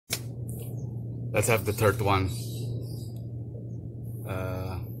Let's have the third one.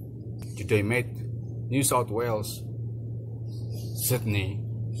 Today made New South Wales, Sydney.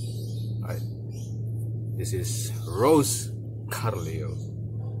 Right. This is Rose Carleo,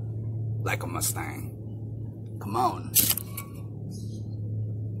 Like a Mustang. Come on.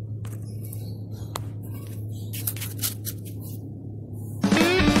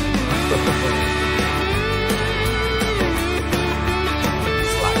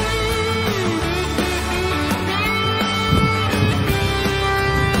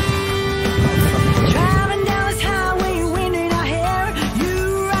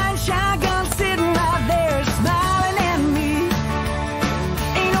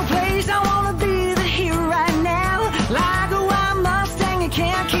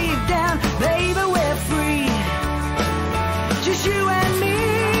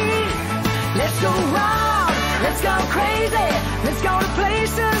 Let's go crazy, let's go to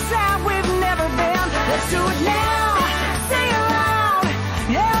places that we've never been. Let's do it now, sing it loud.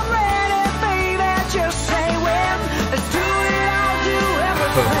 Yeah, I'm ready, baby, just say when. Let's do it all, do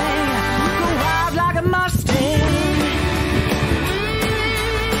everything. Go wild like a Mustang.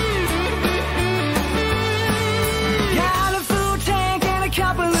 Got a full tank and a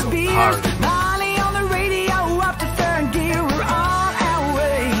couple of beers. Molly on the radio, up to third gear. We're on our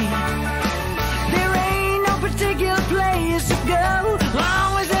way. There ain't no particular place to go,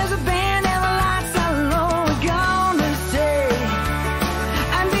 long as there's a band and the lights are low. We're gonna stay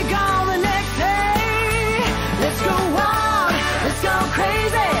and be gone the next day. Let's go wild, let's go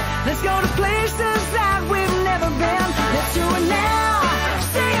crazy, let's go to places that we've never been. Let's do it now,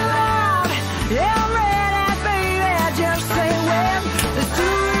 sing it loud. Yeah, I'm ready, baby, just say when. Let's do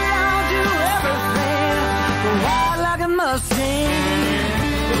it all, do everything. Go wild like a Mustang.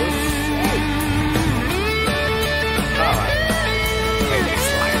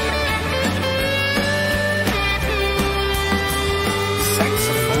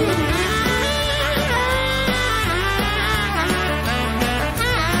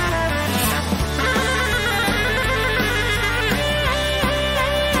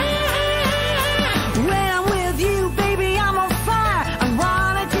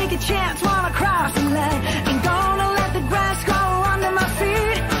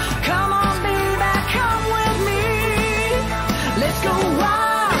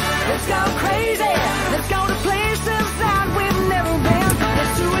 Let's go crazy, let's go to places that we've never been.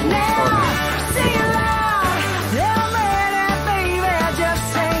 Let's do it now, sing it loud. Yeah, I'm ready, baby, just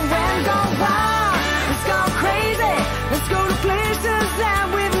say when. Go wild, let's go crazy, let's go to places that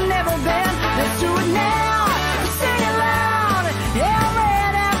we've never been. Let's do it now, sing it loud. Yeah, I'm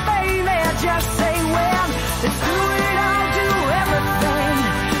ready, baby, just say when. Let's do it all, do everything.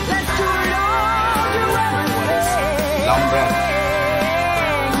 Let's do it all, do everything. Long breath.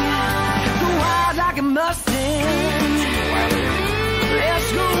 Mustang. Let's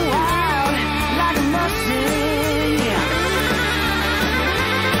go wild like a Mustang.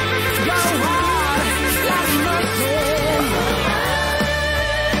 Go wild like a Mustang.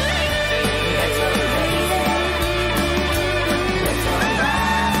 Let's go crazy. Let's go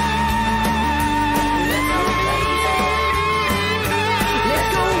wild. Let's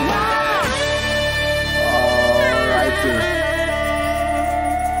go wild. Alright,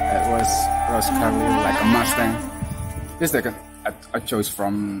 that was Rose Carleo, Like a Mustang. This like I chose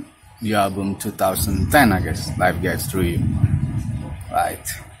from the album 2010, I guess, Life Gets Through You. Right.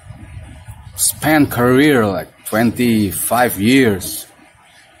 Span career like 25 years.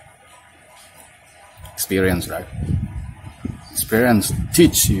 Experience, right? Experience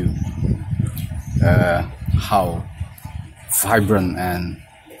teach you how vibrant and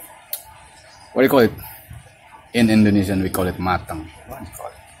what do you call it? In Indonesian we call it matang. What do you call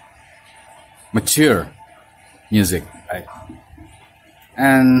it? Mature music, right?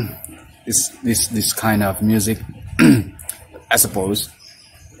 And this kind of music, I suppose,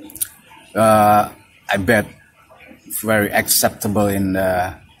 I bet very acceptable in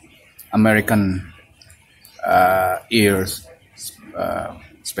the American ears,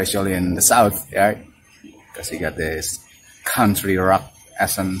 especially in the South, right? Because you got this country rock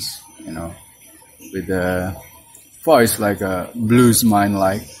essence, you know, with the voice like a blues mind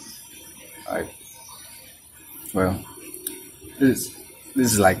like. Right. Well, this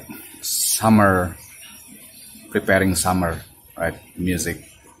is like summer, preparing summer, right? Music.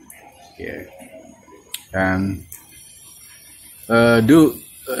 Yeah. And do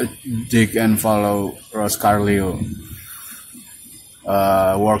dig and follow Rose Carleo.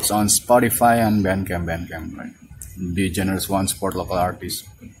 Works on Spotify and Bandcamp, right? Be generous one, support local artists.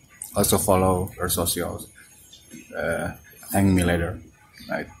 Also follow her socials. Thank me later,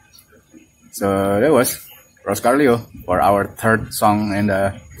 right? So that was Carleo for our third song in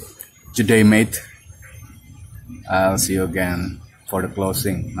the Today Mate. I'll see you again for the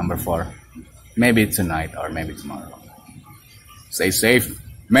closing, number 4. Maybe tonight or maybe tomorrow. Stay safe,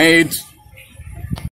 mates!